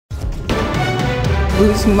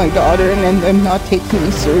losing my daughter and them not taking me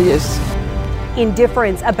serious.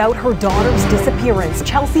 Indifference about her daughter's disappearance.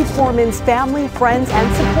 Chelsea Poorman's family, friends,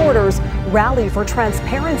 and supporters rally for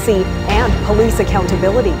transparency and police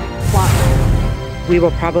accountability. Plus, we will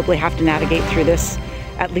probably have to navigate through this,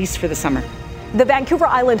 at least for the summer. The Vancouver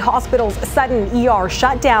Island Hospital's sudden ER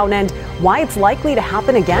shutdown and why it's likely to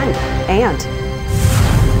happen again. And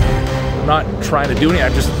I'm not trying to do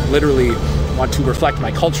anything. I just literally want to reflect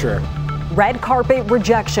my culture. Red carpet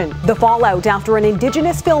rejection. The fallout after an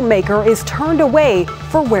Indigenous filmmaker is turned away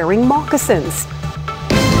for wearing moccasins.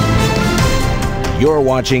 You're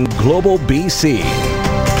watching Global BC.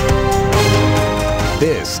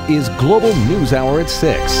 This is Global News Hour at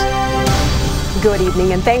 6. Good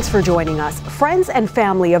evening and thanks for joining us. Friends and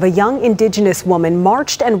family of a young Indigenous woman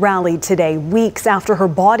marched and rallied today, weeks after her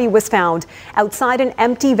body was found outside an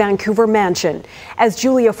empty Vancouver mansion. As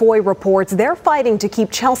Julia Foy reports, they're fighting to keep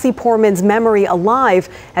Chelsea Poorman's memory alive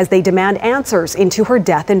as they demand answers into her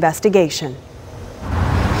death investigation.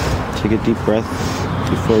 Take a deep breath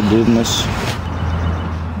before doing this.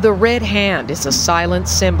 The red hand is a silent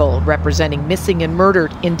symbol representing missing and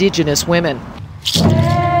murdered Indigenous women.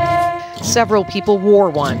 Several people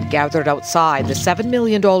wore one, gathered outside the $7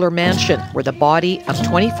 million mansion where the body of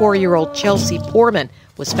 24-year-old Chelsea Poorman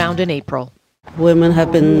was found in April. Women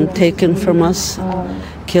have been taken from us,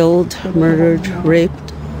 killed, murdered,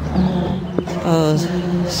 raped,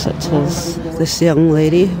 such as this young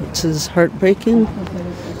lady, which is heartbreaking.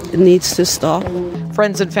 It needs to stop.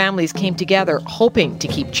 Friends and families came together hoping to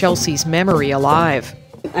keep Chelsea's memory alive.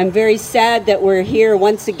 I'm very sad that we're here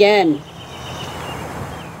once again.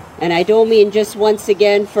 And I don't mean just once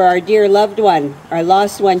again for our dear loved one, our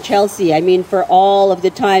lost one, Chelsea. I mean for all of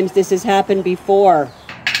the times this has happened before.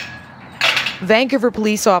 Vancouver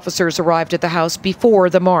police officers arrived at the house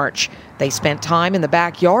before the march. They spent time in the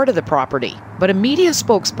backyard of the property, but a media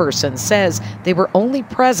spokesperson says they were only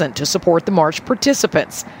present to support the march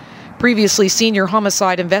participants. Previously, senior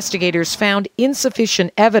homicide investigators found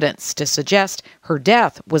insufficient evidence to suggest her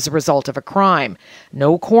death was a result of a crime.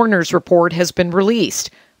 No coroner's report has been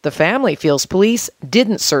released. The family feels police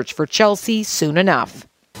didn't search for Chelsea soon enough.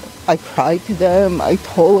 I cried to them. I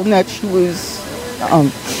told them that she was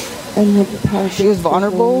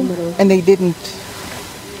vulnerable, and they didn't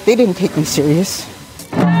take me serious.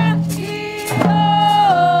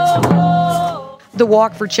 The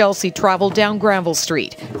Walk for Chelsea traveled down Granville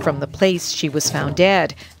Street from the place she was found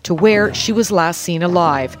dead to where she was last seen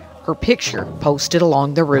alive. Her picture posted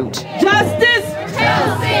along the route. Justice for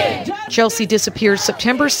Chelsea! Chelsea disappeared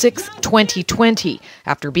September 6, 2020,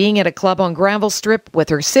 after being at a club on Granville Strip with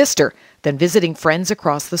her sister, then visiting friends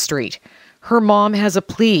across the street. Her mom has a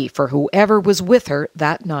plea for whoever was with her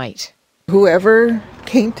that night. Whoever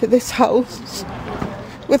came to this house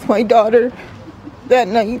with my daughter that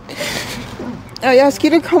night, I ask you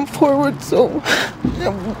to come forward so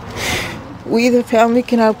we, the family,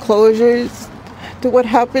 can have closures to what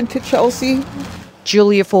happened to Chelsea.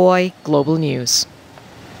 Julia Foy, Global News.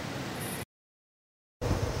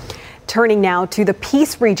 Turning now to the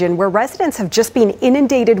Peace region, where residents have just been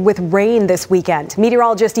inundated with rain this weekend.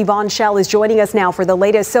 Meteorologist Yvonne Schell is joining us now for the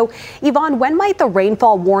latest. So, Yvonne, when might the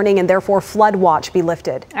rainfall warning and therefore flood watch be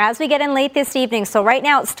lifted? As we get in late this evening. So right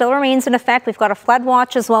now it still remains in effect. We've got a flood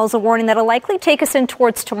watch as well as a warning that'll likely take us in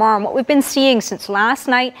towards tomorrow. And what we've been seeing since last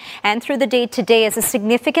night and through the day today is a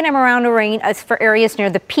significant amount of rain as for areas near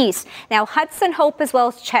the Peace. Now, Hudson, Hope, as well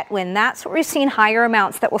as Chetwynd, that's what we're seeing higher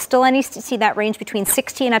amounts that will still need to see that range between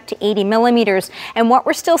 60 and up to 80 millimeters. And what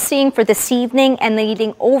we're still seeing for this evening and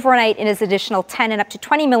leading overnight is additional 10 and up to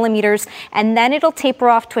 20 millimeters. And then it'll taper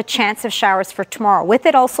off to a chance of showers for tomorrow, with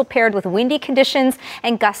it also paired with windy conditions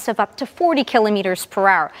and gusts of up to 40 kilometers per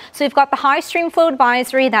hour. So we've got the high stream flow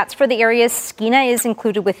advisory. That's for the areas. Skeena is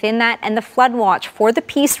included within that. And the flood watch for the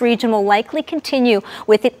Peace region will likely continue,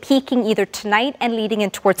 with it peaking either tonight and leading in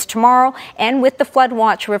towards tomorrow. And with the flood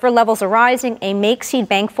watch, river levels are rising. A make-seed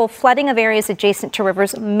bankful flooding of areas adjacent to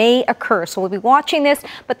rivers may occur. So we'll be watching this,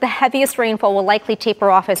 but the heaviest rainfall will likely taper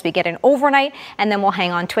off as we get in overnight, and then we'll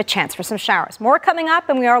hang on to a chance for some showers. More coming up,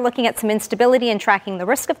 and we are looking at some instability and tracking the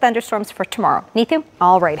risk of thunderstorms for tomorrow. Neetu?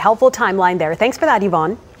 All right, helpful timeline there. Thanks for that,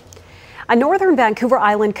 Yvonne. A northern Vancouver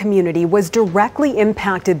Island community was directly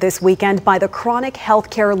impacted this weekend by the chronic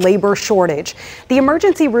healthcare labor shortage. The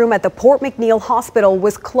emergency room at the Port McNeill Hospital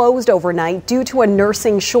was closed overnight due to a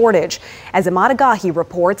nursing shortage. As Imad Agahi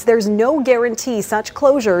reports, there's no guarantee such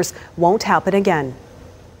closures won't happen again.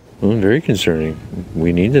 Well, very concerning.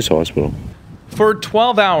 We need this hospital. For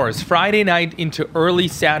 12 hours, Friday night into early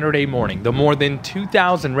Saturday morning, the more than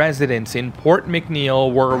 2,000 residents in Port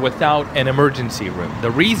McNeill were without an emergency room.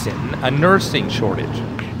 The reason, a nursing shortage.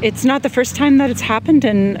 It's not the first time that it's happened,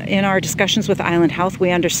 and in our discussions with Island Health, we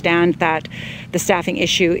understand that the staffing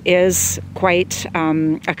issue is quite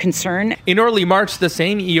a concern. In early March, the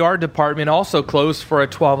same ER department also closed for a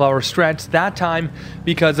 12-hour stretch, that time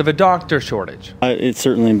because of a doctor shortage. It's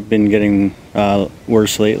certainly been getting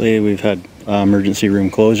worse lately. We've had emergency room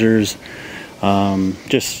closures,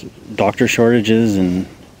 just doctor shortages, and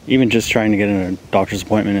even just trying to get a doctor's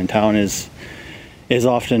appointment in town is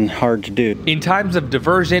often hard to do. In times of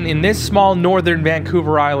diversion in this small northern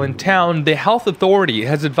Vancouver Island town, the health authority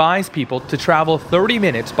has advised people to travel 30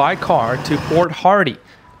 minutes by car to Port Hardy.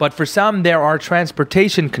 But for some, there are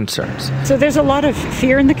transportation concerns. So there's a lot of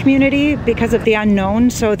fear in the community because of the unknown,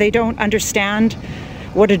 so they don't understand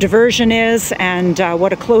what a diversion is and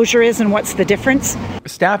what a closure is and what's the difference.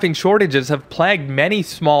 Staffing shortages have plagued many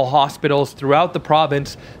small hospitals throughout the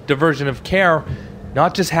province. Diversion of care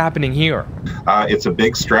not just happening here. It's a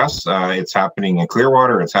big stress. It's happening in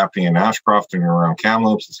Clearwater. It's happening in Ashcroft and around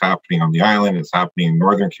Kamloops. It's happening on the island. It's happening in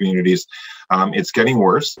northern communities. It's getting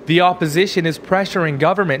worse. The opposition is pressuring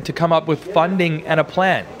government to come up with funding and a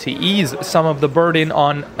plan to ease some of the burden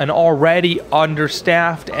on an already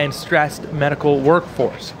understaffed and stressed medical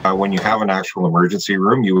workforce. When you have an actual emergency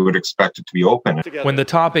room, you would expect it to be open. When the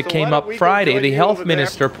topic came up Friday, the health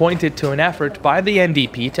minister pointed to an effort by the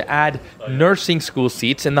NDP to add nursing school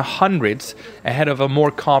seats in the hundreds ahead of a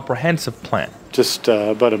more comprehensive plan. Just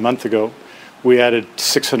about a month ago, we added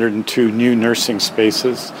 602 new nursing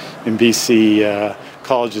spaces in BC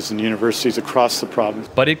colleges and universities across the province.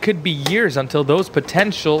 But it could be years until those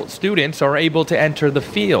potential students are able to enter the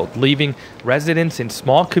field, leaving residents in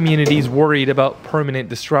small communities worried about permanent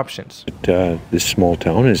disruptions. This small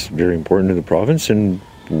town is very important to the province, and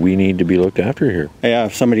we need to be looked after here. Yeah,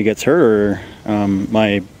 if somebody gets hurt, or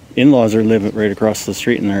my in-laws live right across the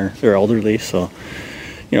street and they're elderly, so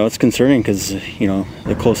it's concerning because,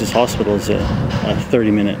 the closest hospital is a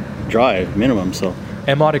 30-minute drive minimum. So,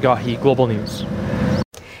 Emma Degahi, Global News.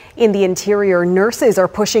 In the interior, nurses are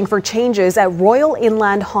pushing for changes at Royal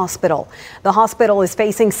Inland Hospital. The hospital is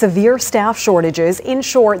facing severe staff shortages. In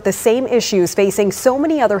short, the same issues facing so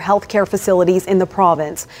many other healthcare facilities in the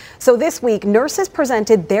province. So this week, nurses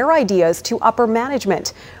presented their ideas to upper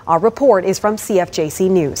management. Our report is from CFJC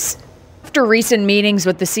News. After recent meetings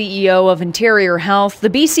with the CEO of Interior Health, the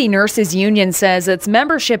BC Nurses Union says its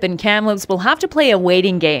membership in Kamloops will have to play a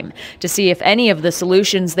waiting game to see if any of the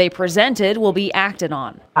solutions they presented will be acted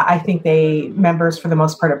on. I think members for the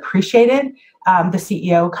most part appreciated the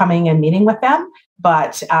CEO coming and meeting with them,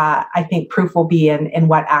 but I think proof will be in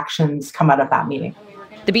what actions come out of that meeting.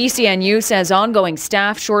 The BCNU says ongoing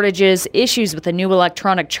staff shortages, issues with the new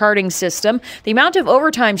electronic charting system, the amount of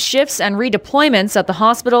overtime shifts and redeployments at the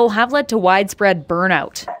hospital have led to widespread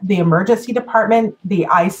burnout. The emergency department, the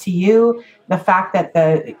ICU, the fact that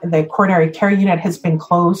the coronary care unit has been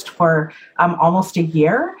closed for almost a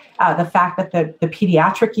year, the fact that the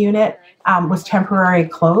pediatric unit was temporarily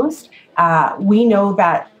closed. We know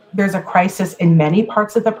that there's a crisis in many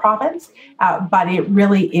parts of the province, but it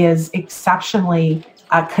really is exceptionally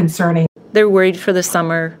concerning. They're worried for the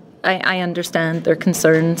summer. I understand their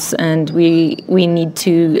concerns, and we need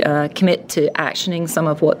to commit to actioning some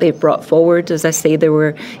of what they've brought forward. As I say,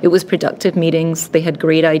 it was productive meetings. They had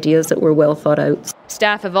great ideas that were well thought out.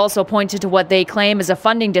 Staff have also pointed to what they claim is a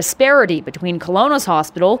funding disparity between Kelowna's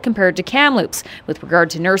hospital compared to Kamloops with regard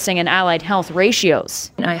to nursing and allied health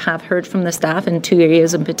ratios. I have heard from the staff in two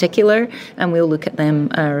areas in particular, and we'll look at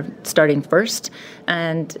them starting first.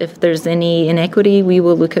 And if there's any inequity, we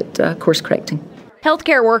will look at course correcting.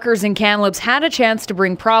 Healthcare workers in Kamloops had a chance to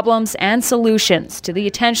bring problems and solutions to the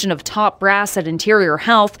attention of top brass at Interior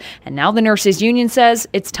Health, and now the Nurses Union says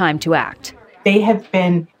it's time to act. They have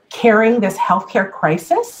been carrying this healthcare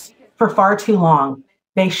crisis for far too long.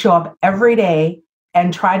 They show up every day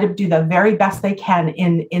and try to do the very best they can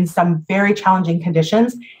in some very challenging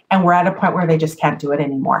conditions, and we're at a point where they just can't do it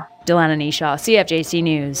anymore. Delana Nishaw, CFJC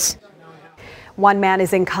News. One man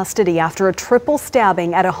is in custody after a triple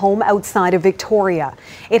stabbing at a home outside of Victoria.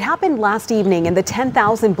 It happened last evening in the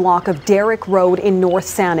 10,000 block of Derrick Road in North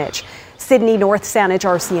Saanich. Sydney North Saanich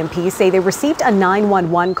RCMP say they received a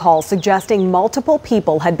 911 call suggesting multiple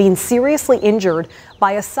people had been seriously injured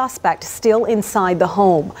by a suspect still inside the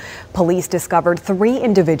home. Police discovered 3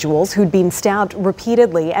 individuals who'd been stabbed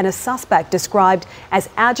repeatedly and a suspect described as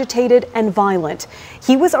agitated and violent.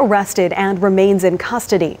 He was arrested and remains in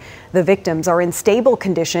custody. The victims are in stable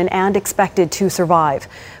condition and expected to survive.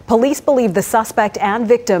 Police believe the suspect and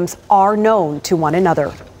victims are known to one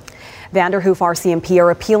another. Vanderhoof RCMP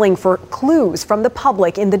are appealing for clues from the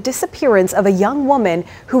public in the disappearance of a young woman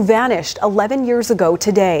who vanished 11 years ago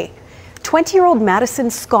today. 20-year-old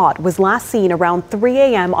Madison Scott was last seen around 3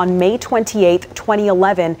 a.m. on May 28,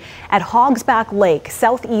 2011 at Hogsback Lake,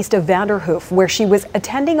 southeast of Vanderhoof, where she was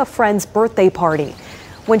attending a friend's birthday party.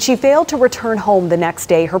 When she failed to return home the next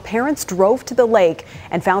day, her parents drove to the lake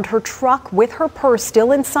and found her truck with her purse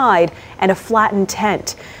still inside and a flattened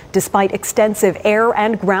tent. Despite extensive air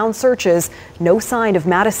and ground searches, no sign of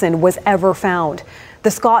Madison was ever found.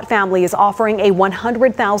 The Scott family is offering a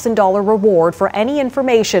 $100,000 reward for any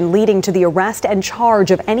information leading to the arrest and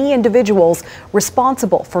charge of any individuals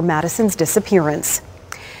responsible for Madison's disappearance.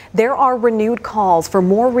 There are renewed calls for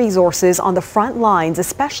more resources on the front lines,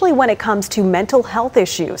 especially when it comes to mental health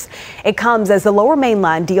issues. It comes as the Lower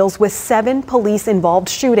Mainland deals with 7 police-involved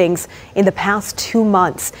shootings in the past 2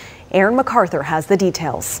 months. Aaron MacArthur has the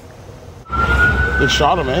details. They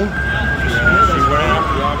shot him, eh?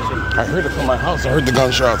 I heard it from my house. I heard the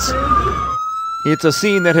gunshots. It's a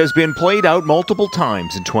scene that has been played out multiple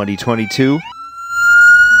times in 2022.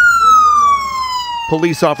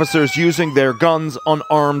 Police officers using their guns on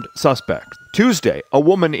armed suspects. Tuesday, a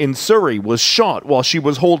woman in Surrey was shot while she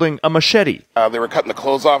was holding a machete. They were cutting the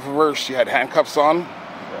clothes off of her. She had handcuffs on.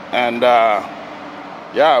 And,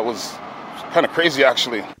 it was kind of crazy,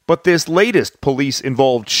 actually. But this latest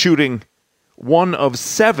police-involved shooting, one of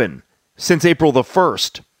 7 since April the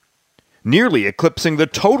 1st, nearly eclipsing the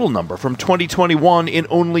total number from 2021 in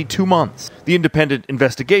only 2 months. The Independent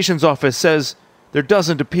Investigations Office says there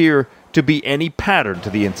doesn't appear to be any pattern to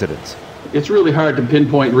the incidents. It's really hard to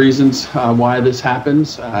pinpoint reasons why this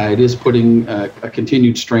happens. It is putting a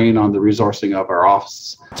continued strain on the resourcing of our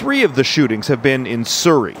offices. 3 of the shootings have been in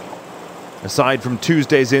Surrey. Aside from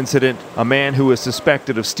Tuesday's incident, a man who is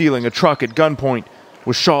suspected of stealing a truck at gunpoint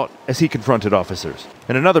was shot as he confronted officers.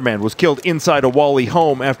 And another man was killed inside a Whalley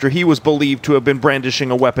home after he was believed to have been brandishing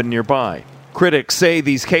a weapon nearby. Critics say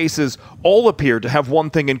these cases all appear to have one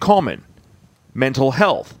thing in common: mental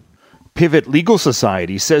health. Pivot Legal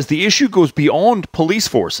Society says the issue goes beyond police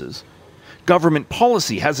forces. Government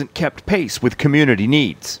policy hasn't kept pace with community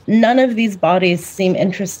needs. None of these bodies seem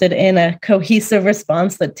interested in a cohesive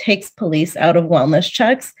response that takes police out of wellness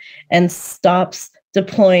checks and stops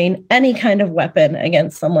deploying any kind of weapon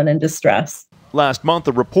against someone in distress. Last month,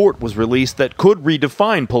 a report was released that could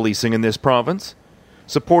redefine policing in this province.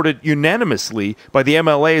 Supported unanimously by the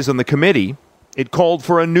MLAs on the committee, it called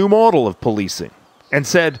for a new model of policing and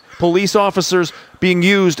said police officers being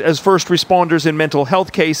used as first responders in mental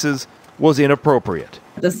health cases was inappropriate.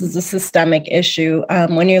 This is a systemic issue.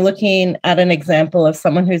 When you're looking at an example of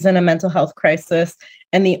someone who's in a mental health crisis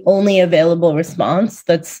and the only available response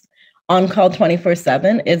that's on call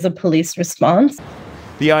 24/7 is a police response.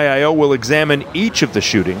 The IIO will examine each of the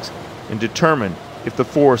shootings and determine if the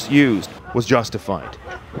force used was justified.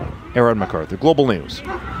 Aaron MacArthur, Global News.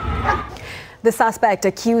 The suspect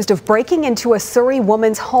accused of breaking into a Surrey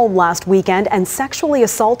woman's home last weekend and sexually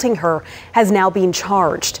assaulting her has now been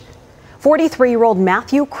charged. 43-year-old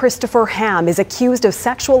Matthew Christopher Ham is accused of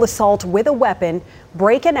sexual assault with a weapon,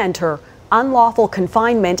 break and enter, unlawful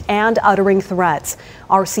confinement, and uttering threats.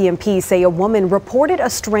 RCMP say a woman reported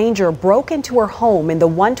a stranger broke into her home in the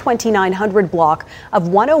 12900 block of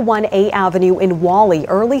 101A Avenue in Whalley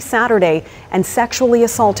early Saturday and sexually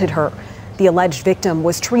assaulted her. The alleged victim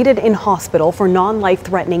was treated in hospital for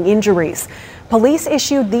non-life-threatening injuries. Police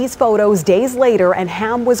issued these photos days later and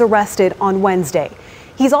Ham was arrested on Wednesday.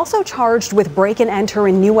 He's also charged with break and enter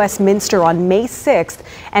in New Westminster on May 6th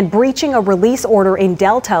and breaching a release order in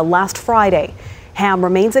Delta last Friday. Ham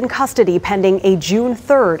remains in custody pending a June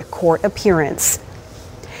 3rd court appearance.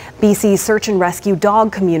 BC's search and rescue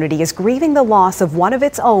dog community is grieving the loss of one of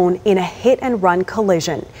its own in a hit-and-run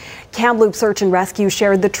collision. Kamloops Search and Rescue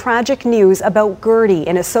shared the tragic news about Gertie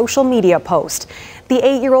in a social media post. The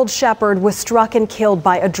 8-year-old shepherd was struck and killed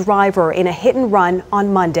by a driver in a hit-and-run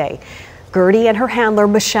on Monday. Gertie and her handler,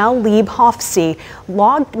 Michelle Lieb Hofsey,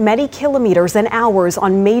 logged many kilometers and hours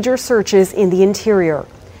on major searches in the interior.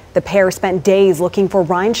 The pair spent days looking for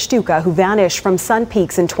Ryan Stuka, who vanished from Sun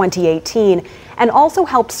Peaks in 2018, and also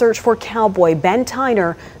helped search for cowboy Ben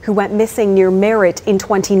Tyner, who went missing near Merritt in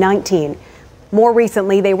 2019. More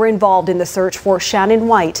recently, they were involved in the search for Shannon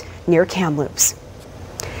White near Kamloops.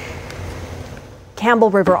 Campbell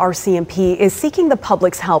River RCMP is seeking the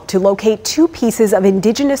public's help to locate 2 pieces of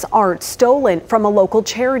Indigenous art stolen from a local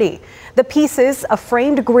charity. The pieces, a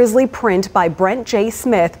framed grizzly print by Brent J.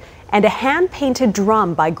 Smith and a hand-painted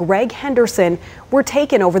drum by Greg Henderson, were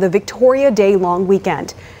taken over the Victoria Day long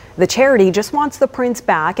weekend. The charity just wants the prints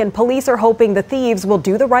back, and police are hoping the thieves will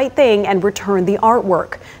do the right thing and return the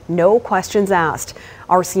artwork. No questions asked.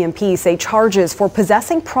 RCMP say charges for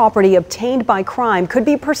possessing property obtained by crime could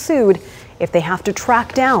be pursued if they have to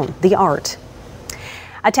track down the art.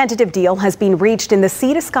 A tentative deal has been reached in the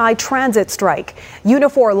Sea to Sky transit strike.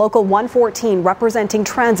 Unifor Local 114, representing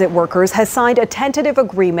transit workers, has signed a tentative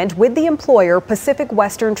agreement with the employer Pacific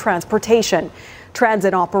Western Transportation.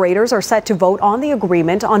 Transit operators are set to vote on the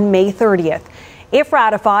agreement on May 30th. If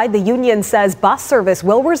ratified, the union says bus service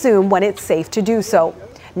will resume when it's safe to do so.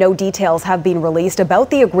 No details have been released about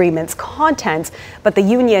the agreement's contents, but the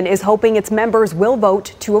union is hoping its members will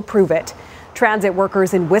vote to approve it. Transit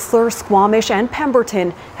workers in Whistler, Squamish, and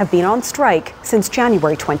Pemberton have been on strike since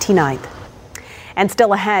January 29th. And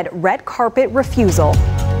still ahead, red carpet refusal.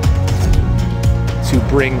 To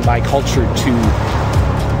bring my culture to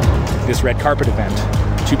this red carpet event,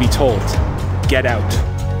 to be told, get out.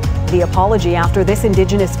 The apology after this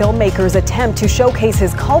Indigenous filmmaker's attempt to showcase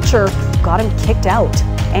his culture got him kicked out.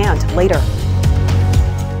 And later.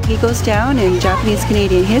 He goes down in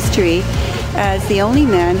Japanese-Canadian history as the only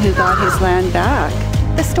man who got his land back.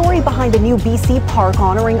 The story behind a new BC park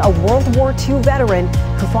honoring a World War II veteran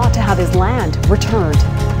who fought to have his land returned.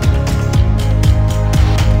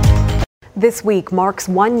 This week marks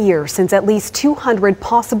 1 year since at least 200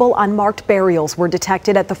 possible unmarked burials were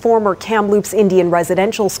detected at the former Kamloops Indian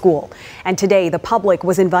Residential School. And today, the public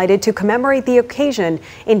was invited to commemorate the occasion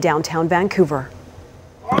in downtown Vancouver.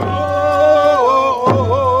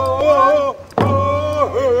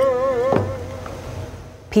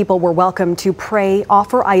 People were welcome to pray,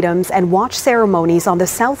 offer items, and watch ceremonies on the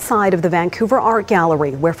south side of the Vancouver Art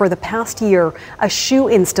Gallery, where for the past year, a shoe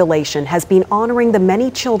installation has been honoring the many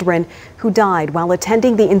children who died while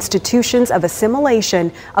attending the institutions of assimilation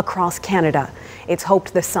across Canada. It's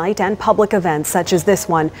hoped the site and public events such as this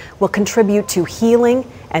one will contribute to healing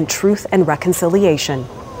and truth and reconciliation.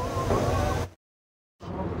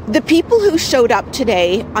 The people who showed up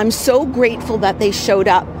today, I'm so grateful that they showed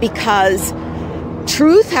up, because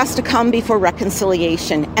truth has to come before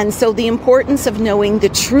reconciliation. And so the importance of knowing the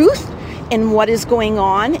truth and what is going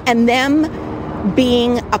on, and them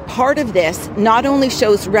being a part of this, not only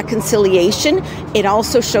shows reconciliation, it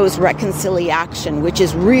also shows reconciliation, which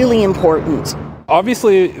is really important.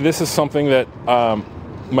 Obviously, this is something that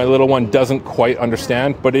my little one doesn't quite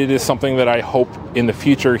understand, but it is something that I hope in the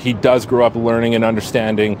future he does grow up learning and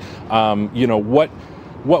understanding,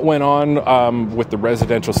 what went on with the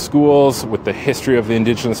residential schools, with the history of the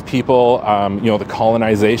Indigenous people, the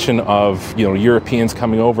colonization of, Europeans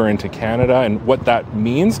coming over into Canada and what that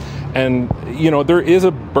means. And, there is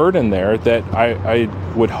a burden there that I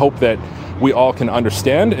would hope that we all can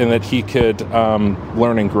understand and that he could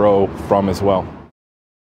learn and grow from as well.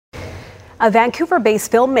 A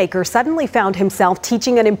Vancouver-based filmmaker suddenly found himself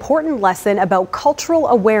teaching an important lesson about cultural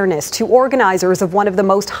awareness to organizers of one of the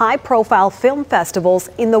most high-profile film festivals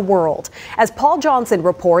in the world. As Paul Johnson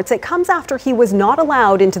reports, it comes after he was not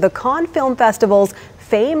allowed into the Cannes Film Festival's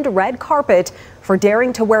famed red carpet for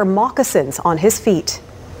daring to wear moccasins on his feet.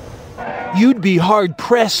 You'd be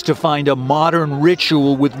hard-pressed to find a modern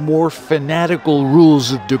ritual with more fanatical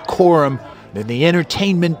rules of decorum than the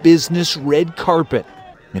entertainment business red carpet.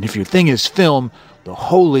 And if your thing is film, the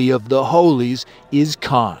holy of the holies is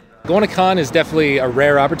Cannes. Going to Cannes is definitely a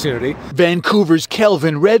rare opportunity. Vancouver's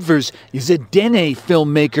Kelvin Redvers is a Dene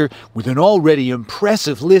filmmaker with an already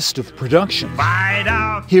impressive list of productions.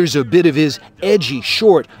 Here's a bit of his edgy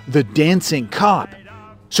short, The Dancing Cop.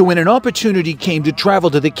 So when an opportunity came to travel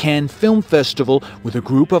to the Cannes Film Festival with a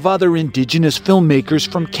group of other Indigenous filmmakers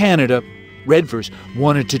from Canada, Redvers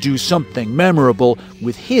wanted to do something memorable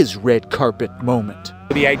with his red carpet moment.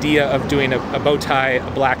 The idea of doing a bow tie,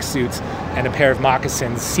 a black suit, and a pair of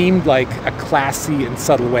moccasins seemed like a classy and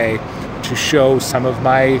subtle way to show some of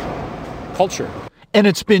my culture. And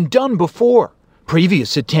it's been done before.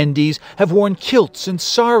 Previous attendees have worn kilts and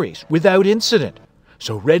saris without incident.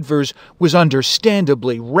 So Redvers was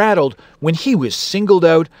understandably rattled when he was singled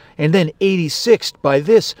out and then 86'd by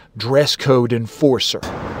this dress code enforcer.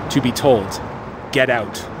 To be told, get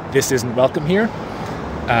out, this isn't welcome here,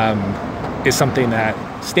 is something that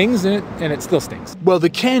stings, and it still stings. Well, the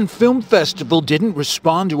Cannes Film Festival didn't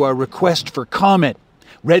respond to our request for comment.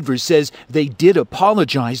 Redvers says they did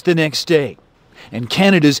apologize the next day. And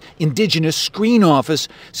Canada's Indigenous Screen Office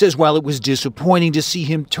says while it was disappointing to see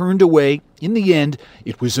him turned away, in the end,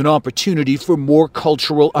 it was an opportunity for more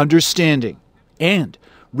cultural understanding. And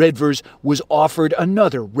Redvers was offered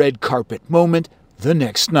another red carpet moment the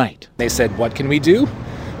next night. They said, "What can we do?"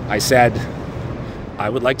 I said, "I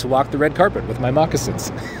would like to walk the red carpet with my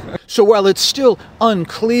moccasins." So while it's still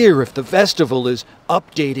unclear if the festival is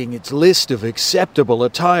updating its list of acceptable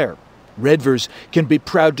attire, Redvers can be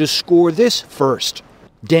proud to score this first.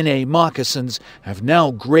 Dene moccasins have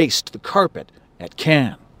now graced the carpet at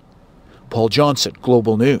Cannes. Paul Johnson,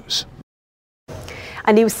 Global News.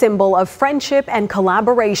 A new symbol of friendship and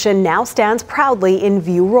collaboration now stands proudly in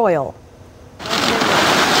View Royal.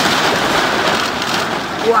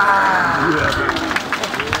 Wow!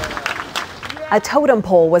 A totem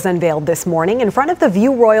pole was unveiled this morning in front of the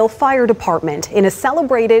View Royal Fire Department in a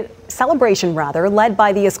celebration led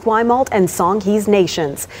by the Esquimalt and Songhees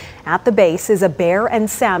nations. At the base is a bear and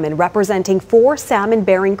salmon representing 4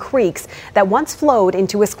 salmon-bearing creeks that once flowed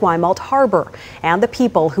into Esquimalt Harbor, and the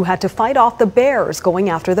people who had to fight off the bears going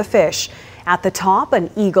after the fish. At the top,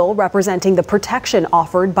 an eagle representing the protection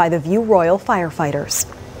offered by the View Royal firefighters.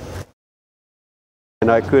 And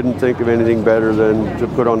I couldn't think of anything better than to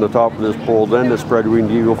put on the top of this pole then the spread-winged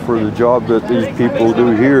eagle for the job that these people do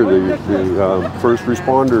here, the first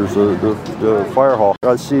responders, the fire hawk.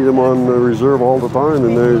 I see them on the reserve all the time,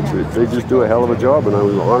 and they just do a hell of a job, and I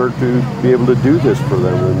was honored to be able to do this for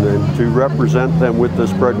them, and to represent them with the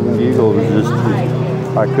spread-winged eagle was just,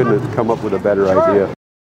 I couldn't have come up with a better idea.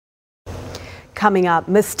 Coming up,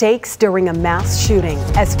 mistakes during a mass shooting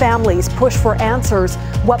as families push for answers,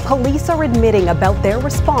 what police are admitting about their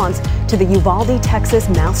response to the Uvalde, Texas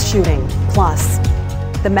mass shooting. Plus,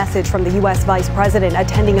 the message from the U.S. Vice President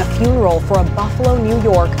attending a funeral for a Buffalo, New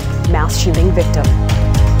York mass shooting victim.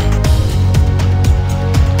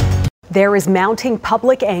 There is mounting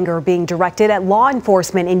public anger being directed at law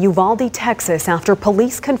enforcement in Uvalde, Texas, after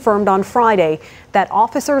police confirmed on Friday that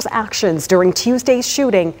officers' actions during Tuesday's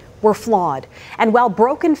shooting were flawed. And while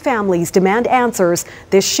broken families demand answers,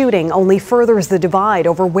 this shooting only furthers the divide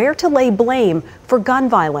over where to lay blame for gun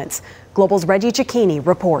violence. Global's Reggie Cicchini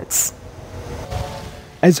reports.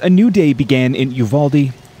 As a new day began in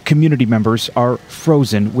Uvalde, community members are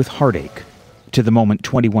frozen with heartache to the moment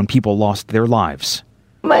 21 people lost their lives.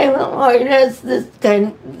 My heart has this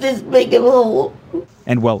big of a hole.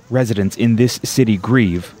 And while residents in this city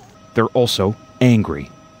grieve, they're also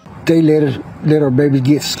angry. They let our babies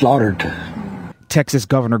get slaughtered. Texas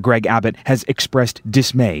Governor Greg Abbott has expressed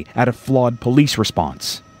dismay at a flawed police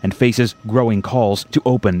response and faces growing calls to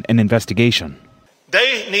open an investigation.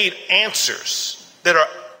 They need answers that are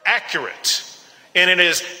accurate, and it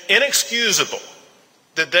is inexcusable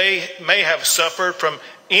that they may have suffered from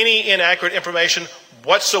any inaccurate information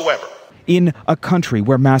whatsoever. In a country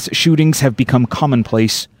where mass shootings have become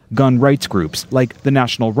commonplace, gun rights groups like the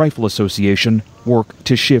National Rifle Association work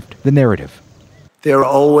to shift the narrative. There are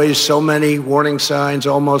always so many warning signs.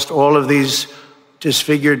 Almost all of these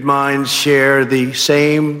disfigured minds share the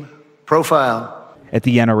same profile. At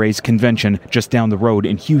the NRA's convention just down the road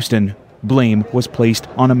in Houston, blame was placed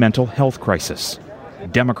on a mental health crisis.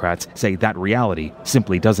 Democrats say that reality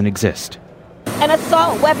simply doesn't exist. An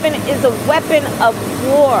assault weapon is a weapon of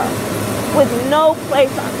war with no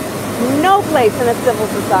place in a civil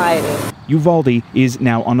society. Uvalde is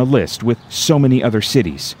now on a list with so many other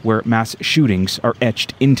cities where mass shootings are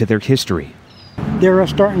etched into their history. They're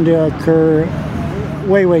starting to occur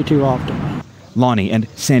way too often. Lonnie and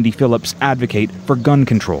Sandy Phillips advocate for gun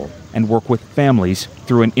control and work with families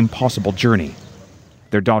through an impossible journey.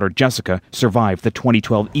 Their daughter Jessica survived the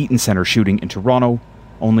 2012 Eaton Center shooting in Toronto,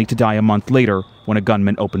 only to die a month later when a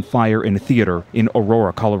gunman opened fire in a theater in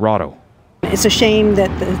Aurora, Colorado. It's a shame that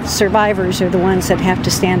the survivors are the ones that have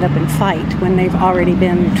to stand up and fight when they've already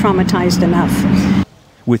been traumatized enough.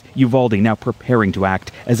 With Uvalde now preparing to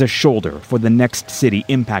act as a shoulder for the next city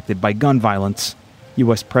impacted by gun violence,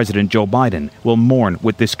 U.S. President Joe Biden will mourn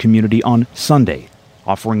with this community on Sunday,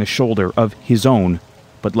 offering a shoulder of his own,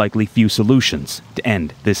 but likely few solutions to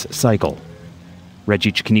end this cycle.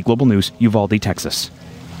 Reggie Cicchini, Global News, Uvalde, Texas.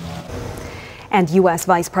 And U.S.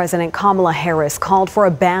 Vice President Kamala Harris called for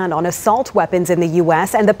a ban on assault weapons in the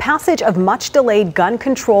U.S. and the passage of much-delayed gun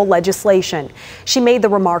control legislation. She made the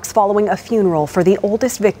remarks following a funeral for the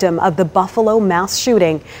oldest victim of the Buffalo mass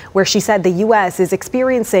shooting, where she said the U.S. is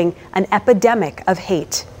experiencing an epidemic of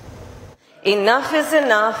hate. Enough is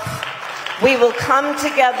enough. We will come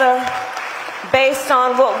together based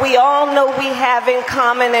on what we all know we have in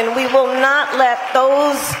common, and we will not let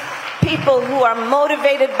those people who are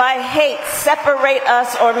motivated by hate separate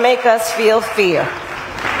us or make us feel fear.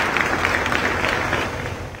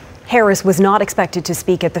 Harris was not expected to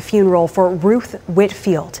speak at the funeral for Ruth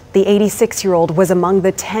Whitfield. The 86-year-old was among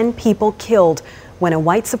the 10 people killed when a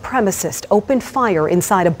white supremacist opened fire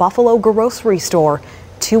inside a Buffalo grocery store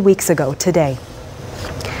 2 weeks ago today.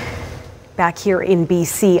 Back here in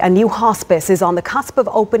BC, a new hospice is on the cusp of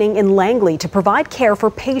opening in Langley to provide care for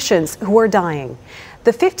patients who are dying.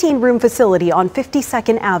 The 15-room facility on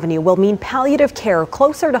 52nd Avenue will mean palliative care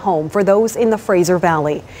closer to home for those in the Fraser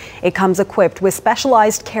Valley. It comes equipped with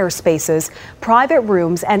specialized care spaces, private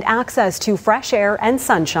rooms, and access to fresh air and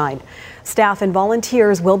sunshine. Staff and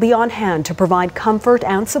volunteers will be on hand to provide comfort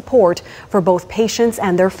and support for both patients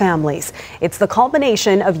and their families. It's the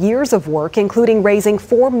culmination of years of work, including raising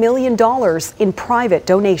 $4 million in private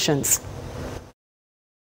donations.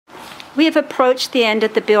 We have approached the end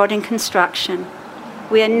of the building construction.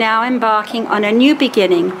 We are now embarking on a new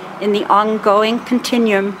beginning in the ongoing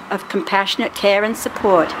continuum of compassionate care and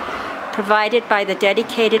support provided by the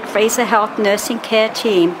dedicated Fraser Health Nursing Care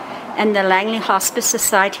Team and the Langley Hospice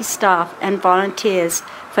Society staff and volunteers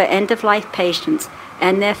for end-of-life patients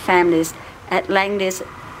and their families at Langley's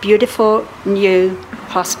beautiful new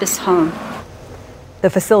hospice home. The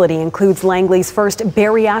facility includes Langley's first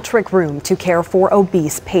bariatric room to care for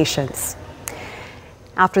obese patients.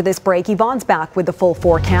 After this break, Yvonne's back with the full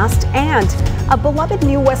forecast, and a beloved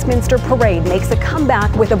new Westminster parade makes a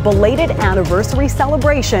comeback with a belated anniversary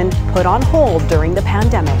celebration put on hold during the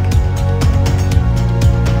pandemic.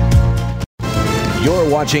 You're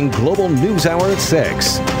watching Global News Hour at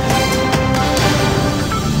 6.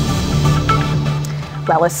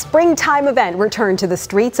 Well, a springtime event returned to the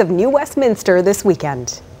streets of New Westminster this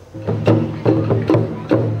weekend.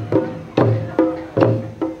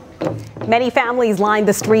 Many families lined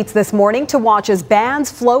the streets this morning to watch as bands,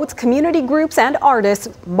 floats, community groups, and artists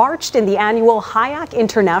marched in the annual Hayak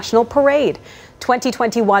International Parade.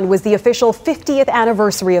 2021 was the official 50th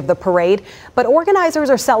anniversary of the parade, but organizers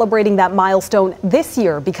are celebrating that milestone this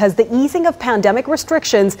year because the easing of pandemic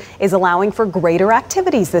restrictions is allowing for greater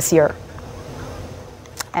activities this year.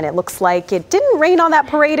 And it looks like it didn't rain on that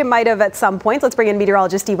parade. It might have at some point. Let's bring in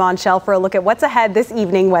meteorologist Yvonne Shell for a look at what's ahead this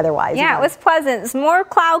evening weather-wise. Yeah, Yvonne. It was pleasant. It's more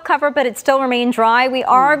cloud cover, but it still remained dry. We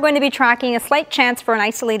are going to be tracking a slight chance for an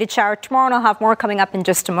isolated shower tomorrow, and I'll have more coming up in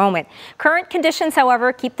just a moment. Current conditions,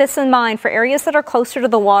 however, keep this in mind for areas that are closer to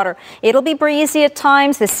the water. It'll be breezy at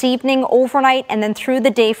times this evening, overnight, and then through the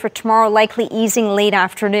day for tomorrow, likely easing late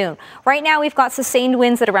afternoon. Right now, we've got sustained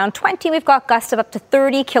winds at around 20. We've got gusts of up to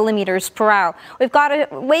 30 kilometers per hour. We've got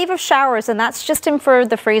a wave of showers, and that's just in for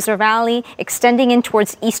the Fraser Valley, extending in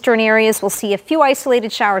towards eastern areas. We'll see a few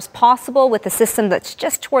isolated showers possible with the system that's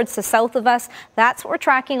just towards the south of us. That's what we're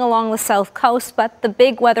tracking along the south coast, but the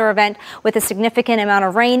big weather event with a significant amount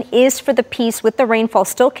of rain is for the Peace, with the rainfall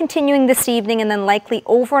still continuing this evening, and then likely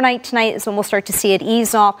overnight tonight is when we'll start to see it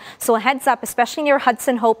ease off. So a heads up, especially near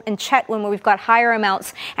Hudson Hope and Chetwynd, where we've got higher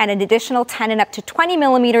amounts and an additional 10 and up to 20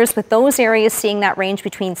 millimeters, with those areas seeing that range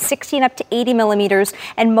between 60 and up to 80 millimeters,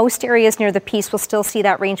 and most areas near the Peace will still see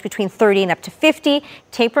that range between 30 and up to 50,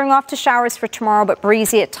 tapering off to showers for tomorrow, but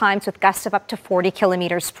breezy at times with gusts of up to 40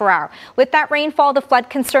 kilometers per hour. With that rainfall, the flood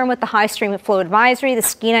concern with the high stream flow advisory, the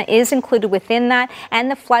Skeena is included within that,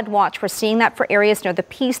 and the flood watch. We're seeing that for areas near the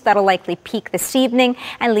Peace. That'll likely peak this evening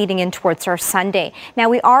and leading in towards our Sunday. Now,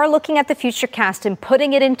 we are looking at the futurecast and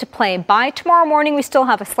putting it into play. By tomorrow morning, we still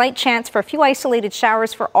have a slight chance for a few isolated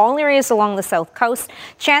showers for all areas along the south coast.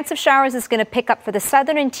 Chance of showers is going to pick up for the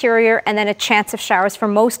southern interior, and then a chance of showers for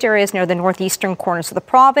most areas near the northeastern corners of the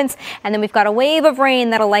province. And then we've got a wave of rain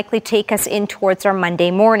that'll likely take us in towards our Monday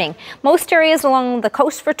morning. Most areas along the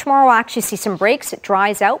coast for tomorrow will actually see some breaks. It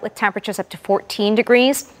dries out with temperatures up to 14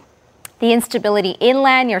 degrees. The instability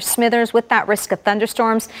inland near Smithers with that risk of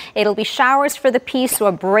thunderstorms. It'll be showers for the Peace, so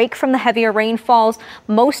a break from the heavier rainfalls.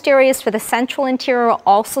 Most areas for the central interior will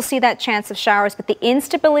also see that chance of showers, but the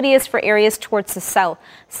instability is for areas towards the south.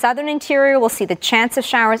 Southern interior will see the chance of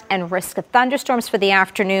showers and risk of thunderstorms for the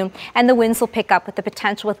afternoon, and the winds will pick up with the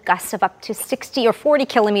potential with gusts of up to 60 or 40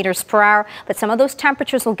 kilometers per hour, but some of those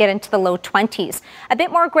temperatures will get into the low 20s. A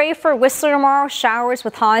bit more gray for Whistler tomorrow, showers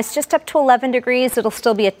with highs just up to 11 degrees. It'll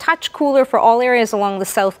still be a touch cooler for all areas along the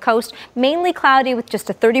south coast, mainly cloudy with just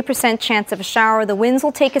a 30% chance of a shower. The winds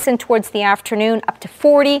will take us in towards the afternoon up to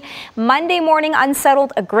 40. Monday morning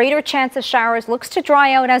unsettled, a greater chance of showers, looks to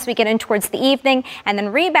dry out as we get in towards the evening, and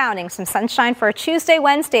then rebounding some sunshine for a Tuesday,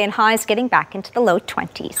 Wednesday, and highs getting back into the low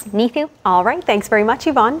 20s. Neetu? All right, thanks very much,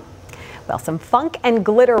 Yvonne. Well, some funk and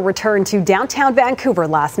glitter returned to downtown Vancouver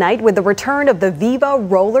last night with the return of the Viva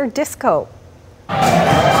Roller Disco.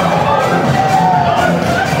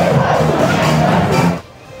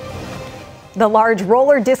 The large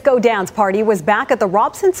roller disco dance party was back at the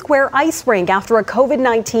Robson Square ice rink after a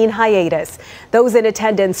COVID-19 hiatus. Those in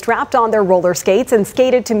attendance strapped on their roller skates and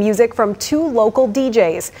skated to music from 2 local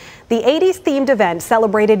DJs. The 80s-themed event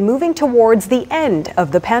celebrated moving towards the end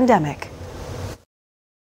of the pandemic.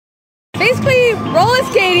 Basically, roller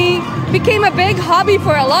skating became a big hobby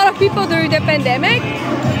for a lot of people during the pandemic,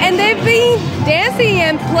 and they've been dancing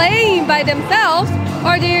and playing by themselves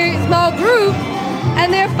or their small group,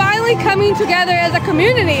 and they're finally coming together as a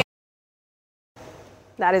community.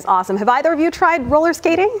 That is awesome. Have either of you tried roller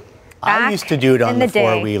skating? I used to do it on the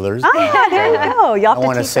four-wheelers. Ah, there you go. I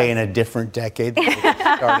want to say in a different decade. It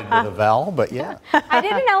started with a Val, but yeah. I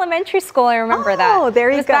did in elementary school. I remember that. Oh, there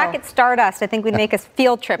you go. It was back at Stardust. I think we'd make a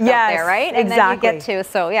field trip out there, right? And exactly. then you get to,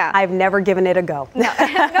 so yeah. I've never given it a go. No, you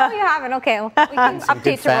haven't. Okay, well, we can Some update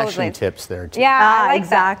good to fashion tips there, too. Yeah, I like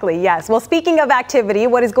exactly. That. Yes. Well, speaking of activity,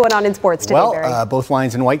 what is going on in sports today, Barry? Well, both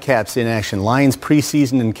Lions and Whitecaps in action. Lions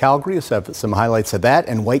preseason in Calgary. Let's have some highlights of that.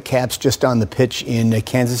 And Whitecaps just on the pitch in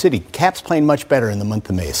Kansas City. Caps playing much better in the month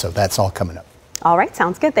of May, so that's all coming up. All right,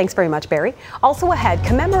 sounds good. Thanks very much, Barry. Also ahead,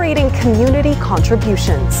 commemorating community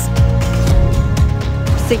contributions.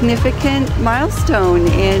 Significant milestone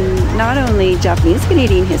in not only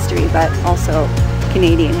Japanese-Canadian history, but also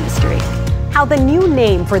Canadian history. How the new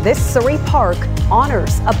name for this Surrey park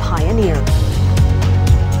honors a pioneer.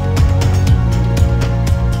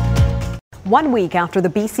 1 week after the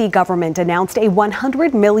BC government announced a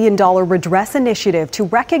 $100 million redress initiative to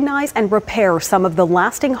recognize and repair some of the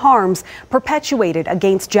lasting harms perpetuated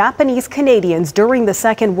against Japanese Canadians during the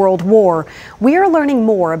Second World War, we are learning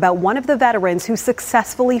more about one of the veterans who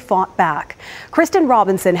successfully fought back. Kristen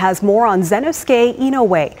Robinson has more on Zenosuke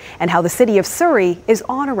Inoue and how the city of Surrey is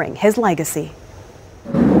honoring his legacy.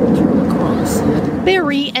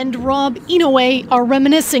 Barry and Rob Inoue are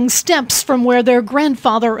reminiscing steps from where their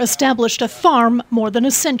grandfather established a farm more than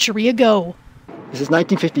a century ago. This is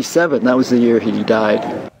 1957. That was the year he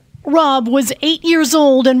died. Rob was 8 years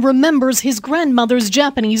old and remembers his grandmother's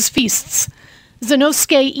Japanese feasts.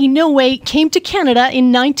 Zenosuke Inoue came to Canada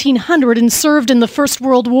in 1900 and served in the First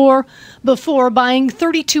World War before buying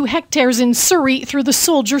 32 hectares in Surrey through the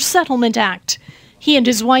Soldier Settlement Act. He and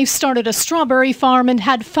his wife started a strawberry farm and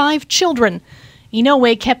had 5 children.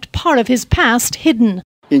 Inoue kept part of his past hidden.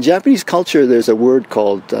 In Japanese culture, there's a word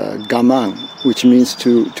called gaman, which means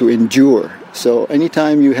to endure. So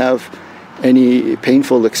anytime you have any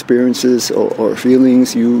painful experiences or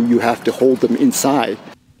feelings, you have to hold them inside.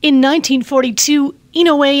 In 1942,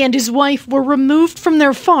 Inoue and his wife were removed from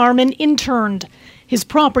their farm and interned. His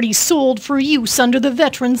property sold for use under the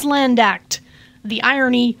Veterans Land Act. The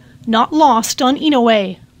irony not lost on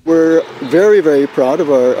Inoue. We're very, very proud of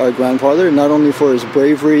our grandfather, not only for his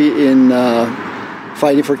bravery in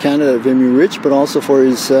fighting for Canada at Vimy Ridge, but also for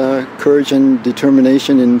his courage and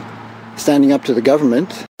determination in standing up to the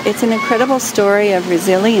government. It's an incredible story of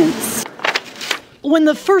resilience. When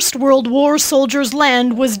the First World War soldiers'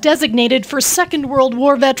 land was designated for Second World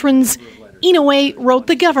War veterans, Inoue wrote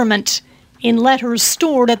the government in letters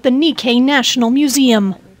stored at the Nikkei National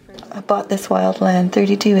Museum. I bought this wild land.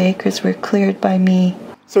 32 acres were cleared by me.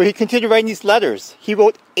 So he continued writing these letters. He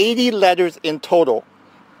wrote 80 letters in total.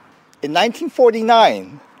 In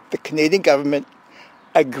 1949, the Canadian government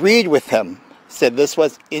agreed with him, said this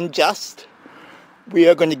was unjust. We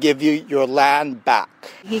are going to give you your land back.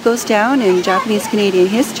 He goes down in Japanese Canadian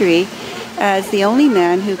history as the only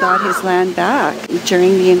man who got his land back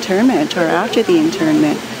during the internment or after the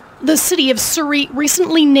internment. The city of Surrey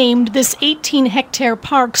recently named this 18-hectare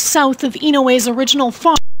park south of Inoue's original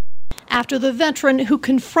farm after the veteran who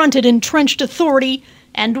confronted entrenched authority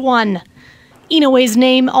and won. Inoue's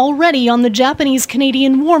name already on the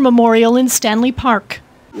Japanese-Canadian War Memorial in Stanley Park.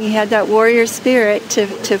 He had that warrior spirit to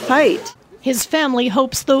fight. His family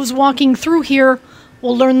hopes those walking through here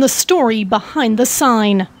will learn the story behind the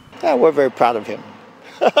sign. Yeah, we're very proud of him.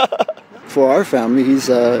 For our family, he's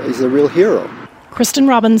a real hero. Kristen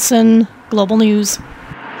Robinson, Global News.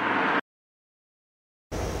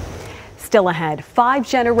 Still ahead, 5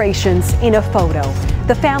 generations in a photo.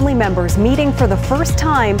 The family members meeting for the first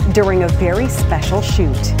time during a very special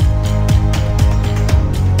shoot.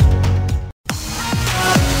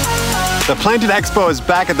 The Planted Expo is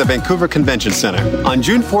back at the Vancouver Convention Center. On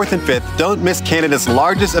June 4th and 5th, don't miss Canada's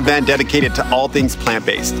largest event dedicated to all things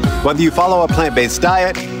plant-based. Whether you follow a plant-based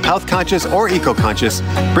diet, health-conscious, or eco-conscious,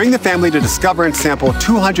 bring the family to discover and sample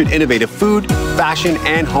 200 innovative food, fashion,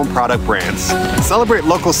 and home product brands. Celebrate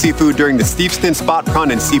local seafood during the Steveston Spot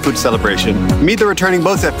Prawn and Seafood Celebration. Meet the returning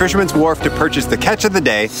boats at Fisherman's Wharf to purchase the catch of the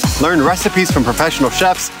day, learn recipes from professional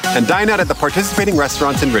chefs, and dine out at the participating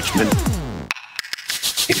restaurants in Richmond.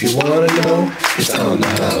 If you wanna know, it's on the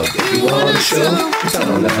Hub. If you wanna show, it's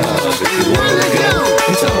on the Hub. If you wanna go,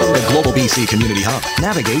 it's on the Global BC Community Hub.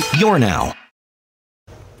 Navigate your now.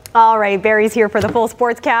 All right, Barry's here for the full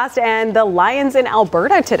sportscast and the Lions in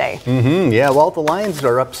Alberta today. Yeah, well, the Lions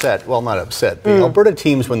are upset. Well, not upset. The Alberta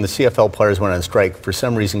teams, when the CFL players went on strike, for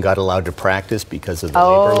some reason got allowed to practice because of the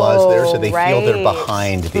labor laws there. So they feel they're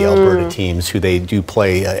behind the Alberta teams, who they do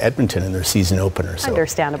play Edmonton in their season opener. So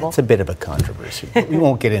understandable. It's a bit of a controversy. But we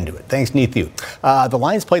won't get into it. Thanks, Neithu. The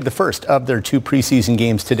Lions played the first of their 2 preseason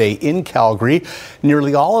games today in Calgary.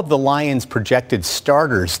 Nearly all of the Lions' projected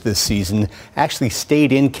starters this season actually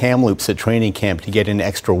stayed in Kamloops at training camp to get in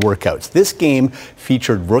extra workouts. This game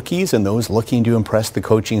featured rookies and those looking to impress the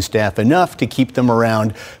coaching staff enough to keep them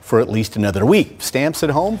around for at least another week. Stamps at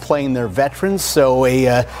home playing their veterans, so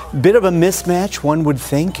a bit of a mismatch, one would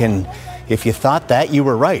think, and if you thought that, you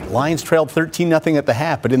were right. Lions trailed 13-0 at the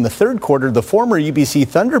half, but in the third quarter, the former UBC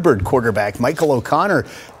Thunderbird quarterback Michael O'Connor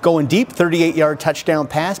going deep, 38-yard touchdown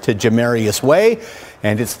pass to Jamarius Way,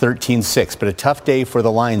 and it's 13-6. But a tough day for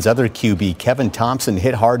the Lions' other QB, Kevin Thompson,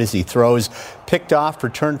 hit hard as he throws, picked off,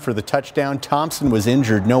 returned for the touchdown. Thompson was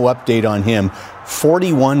injured, no update on him.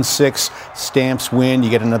 41-6, Stamps win. You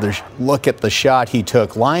get another look at the shot he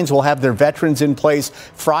took. Lions will have their veterans in place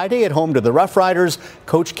Friday at home to the Rough Riders.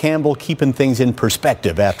 Coach Campbell keeping things in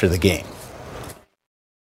perspective after the game.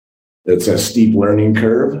 It's a steep learning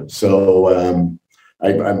curve, so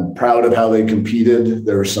I'm proud of how they competed.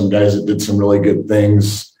 There were some guys that did some really good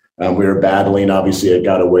things. We were battling. Obviously, it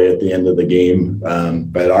got away at the end of the game.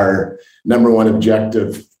 But our number one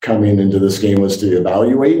objective coming into this game was to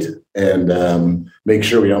evaluate and make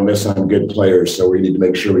sure we don't miss on good players. So we need to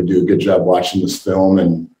make sure we do a good job watching this film,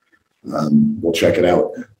 and we'll check it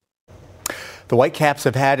out. The Whitecaps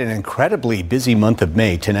have had an incredibly busy month of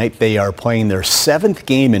May. Tonight they are playing their 7th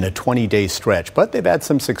game in a 20-day stretch, but they've had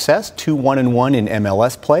some success, 2-1-1 in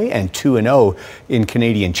MLS play and 2-0 in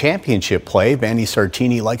Canadian Championship play. Vanni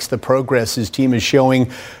Sartini likes the progress his team is showing,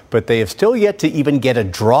 but they have still yet to even get a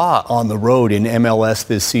draw on the road in MLS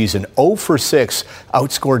this season. 0-for-6,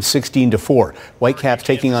 outscored 16-4. Whitecaps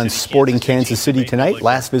taking on Sporting Kansas City tonight.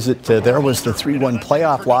 Last visit there was the 3-1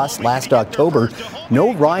 playoff loss last October.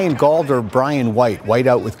 No Ryan Gauld or Brian White. White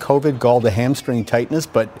out with COVID, Gauld a hamstring tightness,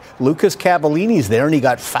 but Lucas Cavallini's there and he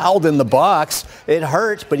got fouled in the box. It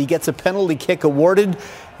hurt, but he gets a penalty kick awarded.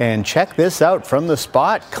 And check this out from the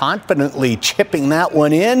spot, confidently chipping that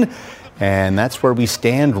one in. And that's where we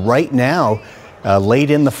stand right now.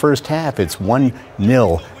 Late in the first half, it's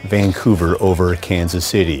 1-0 Vancouver over Kansas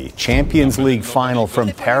City. Champions League final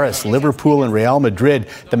from Paris, Liverpool and Real Madrid.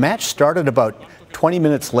 The match started about 20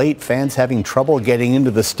 minutes late, fans having trouble getting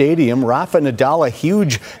into the stadium. Rafa Nadal, a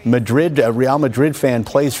huge Real Madrid fan,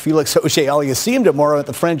 plays Felix Auger-Aliassime tomorrow at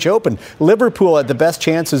the French Open. Liverpool had the best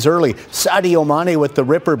chances early. Sadio Mane with the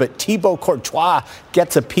ripper, but Thibaut Courtois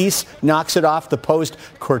gets a piece, knocks it off the post.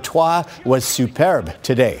 Courtois was superb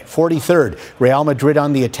today. 43rd, Real Madrid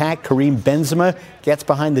on the attack. Karim Benzema gets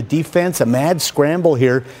behind the defense. A mad scramble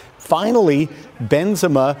here. Finally,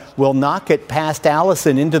 Benzema will knock it past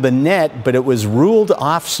Alisson into the net, but it was ruled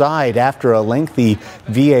offside after a lengthy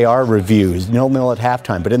VAR review. 0-0 at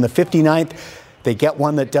halftime. But in the 59th, they get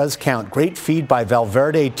one that does count. Great feed by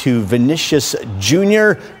Valverde to Vinicius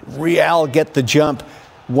Jr. Real get the jump.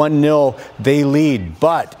 1-0, they lead.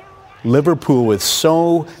 But Liverpool with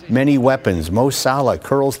so many weapons. Mo Salah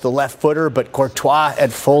curls the left footer, but Courtois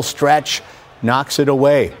at full stretch knocks it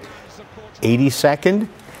away. 82nd.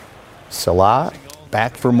 Salah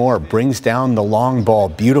back for more, brings down the long ball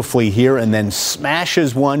beautifully here and then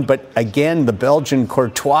smashes one. But again, the Belgian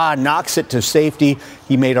Courtois knocks it to safety.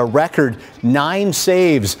 He made a record 9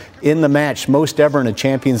 saves in the match, most ever in a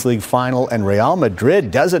Champions League final. And Real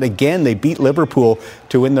Madrid does it again. They beat Liverpool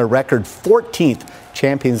to win their record 14th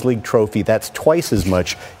Champions League trophy. That's twice as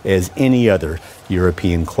much as any other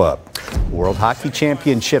European club. World Hockey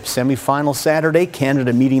Championship semifinal Saturday.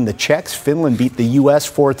 Canada meeting the Czechs. Finland beat the U.S.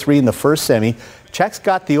 4-3 in the first semi. Czechs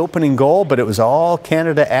got the opening goal, but it was all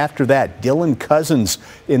Canada after that. Dylan Cousins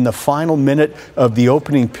in the final minute of the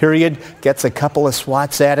opening period gets a couple of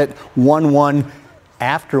swats at it. 1-1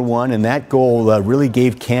 after one, and that goal really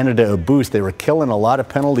gave Canada a boost. They were killing a lot of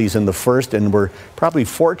penalties in the first and were probably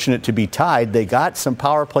fortunate to be tied. They got some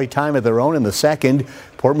power play time of their own in the second.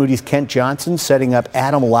 Port Moody's Kent Johnson setting up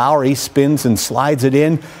Adam Lowry, spins and slides it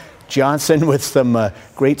in. Johnson with some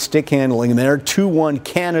great stick handling there. 2-1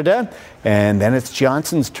 Canada. And then it's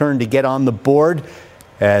Johnson's turn to get on the board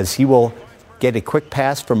as he will get a quick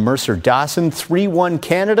pass from Mercer Dawson. 3-1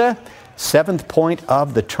 Canada. 7th point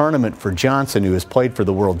of the tournament for Johnson, who has played for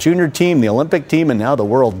the World Junior team, the Olympic team, and now the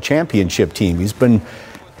World Championship team. He's been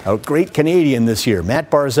A great Canadian this year. Matt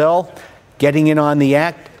Barzal getting in on the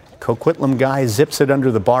act. Coquitlam guy zips it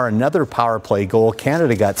under the bar. Another power play goal.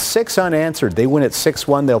 Canada got 6 unanswered. They win at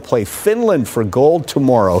 6-1. They'll play Finland for gold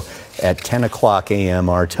tomorrow at 10 o'clock a.m.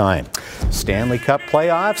 our time. Stanley Cup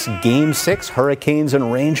playoffs, Game 6, Hurricanes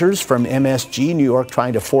and Rangers from MSG. New York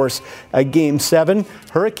trying to force a Game 7.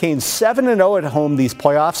 Hurricanes 7-0 at home these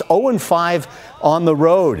playoffs, 0-5 on the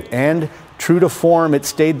road. And true to form, it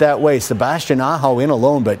stayed that way. Sebastian Aho in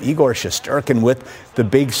alone, but Igor Shesterkin with the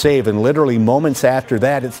big save. And literally moments after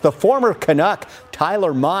that, it's the former Canuck,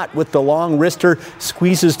 Tyler Mott, with the long wrister,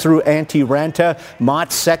 squeezes through Antti Ranta.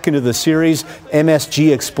 Mott's second of the series.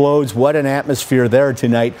 MSG explodes. What an atmosphere there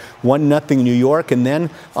tonight. 1-0 New York. And then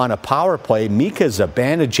on a power play, Mika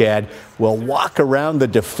Zibanejad will walk around the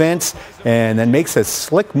defense and then makes a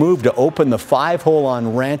slick move to open the 5-hole on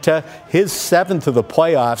Ranta. His 7th of the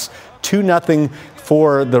playoffs. 2-0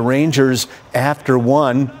 for the Rangers after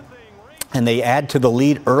 1. And they add to the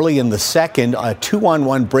lead early in the second. A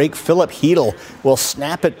 2-on-1 break. Philip Hedl will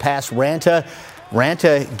snap it past Ranta.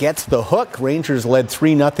 Ranta gets the hook. Rangers led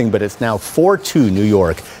 3-0, but it's now 4-2 New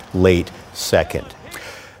York late second.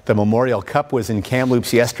 The Memorial Cup was in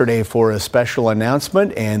Kamloops yesterday for a special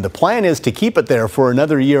announcement, and the plan is to keep it there for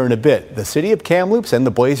another year and a bit. The City of Kamloops and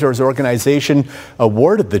the Blazers organization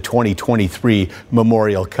awarded the 2023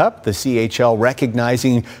 Memorial Cup, the CHL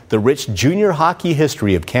recognizing the rich junior hockey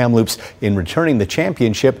history of Kamloops in returning the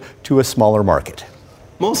championship to a smaller market.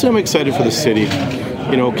 Mostly I'm excited for the city.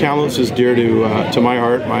 You know, Kamloops is dear to my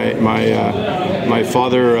heart. My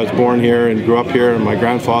father was born here and grew up here, and my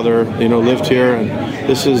grandfather, lived here, and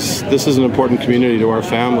this is an important community to our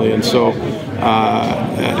family. And so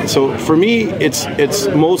for me, it's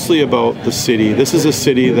mostly about the city. This is a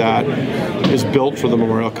city that is built for the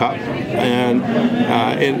Memorial Cup,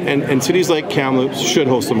 and cities like Kamloops should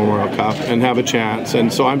host the Memorial Cup and have a chance.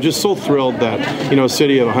 And so I'm just so thrilled that a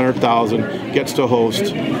city of 100,000 gets to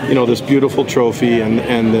host this beautiful trophy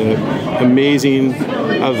and the amazing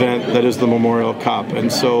event that is the Memorial Cup.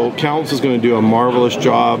 And so Kamloops is going to do a marvelous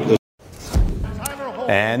job.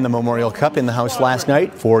 And the Memorial Cup in the house last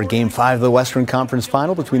night for Game 5 of the Western Conference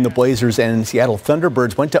Final between the Blazers and Seattle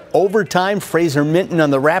Thunderbirds. Went to overtime. Fraser Minton on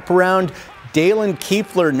the wraparound. Dalen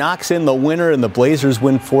Kiefler knocks in the winner, and the Blazers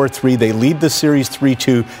win 4-3. They lead the series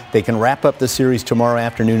 3-2. They can wrap up the series tomorrow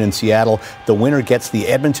afternoon in Seattle. The winner gets the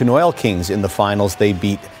Edmonton Oil Kings in the finals. They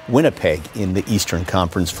beat Winnipeg in the Eastern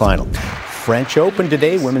Conference Final. French Open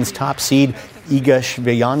today. Women's top seed Iga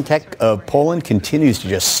Świątek of Poland continues to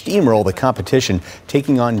just steamroll the competition,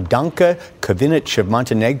 taking on Danka Kovinic of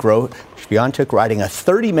Montenegro. Świątek riding a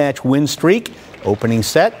 30-match win streak. Opening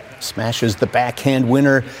set, smashes the backhand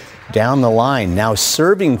winner down the line. Now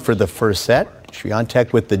serving for the first set.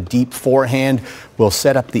 Świątek with the deep forehand will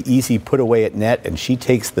set up the easy put away at net, and she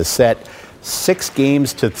takes the set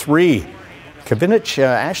 6-3. Kovinic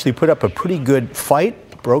actually put up a pretty good fight.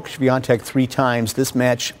 Broke Świątek 3 times. This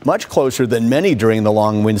match much closer than many during the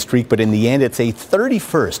long win streak, but in the end it's a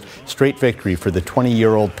 31st straight victory for the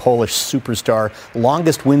 20-year-old Polish superstar.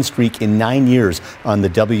 Longest win streak in 9 years on the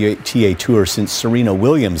WTA Tour since Serena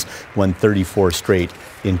Williams won 34 straight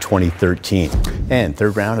in 2013. And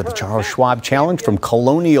third round of the Charles Schwab Challenge from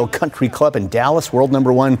Colonial Country Club in Dallas. World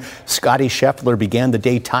number 1 Scottie Scheffler began the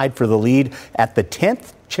day tied for the lead at the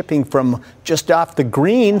 10th. Chipping from just off the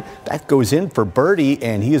green. That goes in for birdie,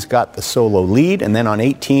 and he has got the solo lead. And then on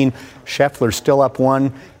 18, Scheffler still up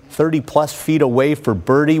 1, 30-plus feet away for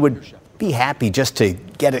birdie. Would be happy just to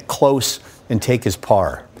get it close and take his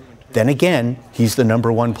par. Then again, he's the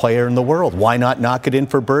number 1 player in the world. Why not knock it in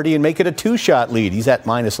for birdie and make it a 2-shot lead? He's at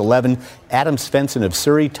 -11. Adam Svensson of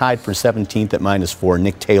Surrey tied for 17th at -4.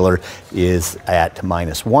 Nick Taylor is at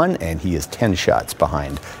 -1, and he is 10 shots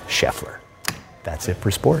behind Scheffler. That's it for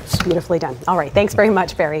sports. Beautifully done. All right. Thanks very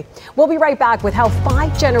much, Barry. We'll be right back with how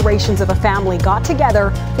 5 generations of a family got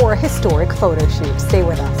together for a historic photo shoot. Stay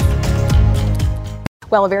with us.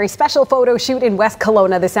 Well, a very special photo shoot in West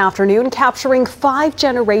Kelowna this afternoon, capturing 5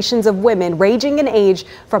 generations of women ranging in age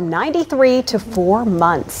from 93 to 4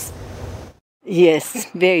 months. Yes,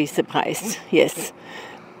 very surprised. Yes,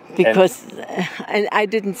 because I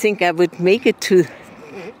didn't think I would make it to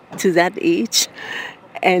that age.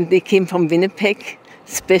 And they came from Winnipeg,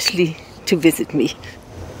 especially to visit me.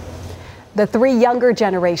 The 3 younger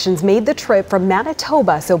generations made the trip from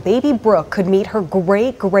Manitoba so baby Brooke could meet her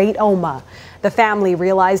great-great-oma. The family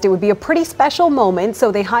realized it would be a pretty special moment,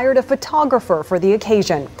 so they hired a photographer for the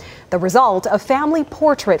occasion. The result, a family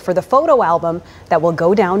portrait for the photo album that will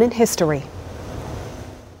go down in history.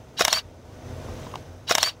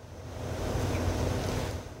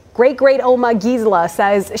 Great-great-Oma Gisela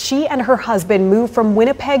says she and her husband moved from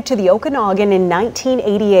Winnipeg to the Okanagan in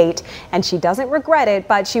 1988, and she doesn't regret it,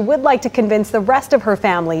 but she would like to convince the rest of her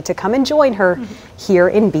family to come and join her here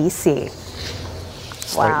in BC.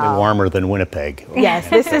 Slightly warmer than Winnipeg. Yes,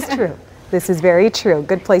 this is true. This is very true.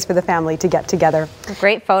 Good place for the family to get together.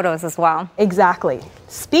 Great photos as well. Exactly.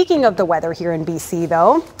 Speaking of the weather here in BC,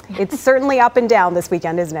 though, it's certainly up and down this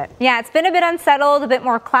weekend, isn't it? Yeah, it's been a bit unsettled, a bit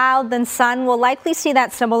more cloud than sun. We'll likely see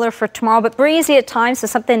that similar for tomorrow, but breezy at times, so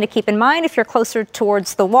something to keep in mind if you're closer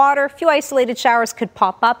towards the water. A few isolated showers could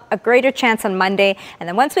pop up, a greater chance on Monday. And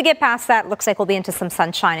then once we get past that, looks like we'll be into some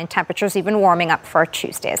sunshine and temperatures even warming up for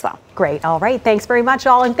Tuesday as well. Great. All right. Thanks very much,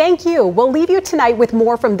 all. And thank you. We'll leave you tonight with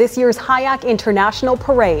more from this year's Hayak International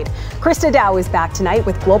Parade. Krista Dow is back tonight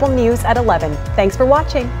with Global News at 11. Thanks for watching.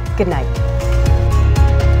 Good night.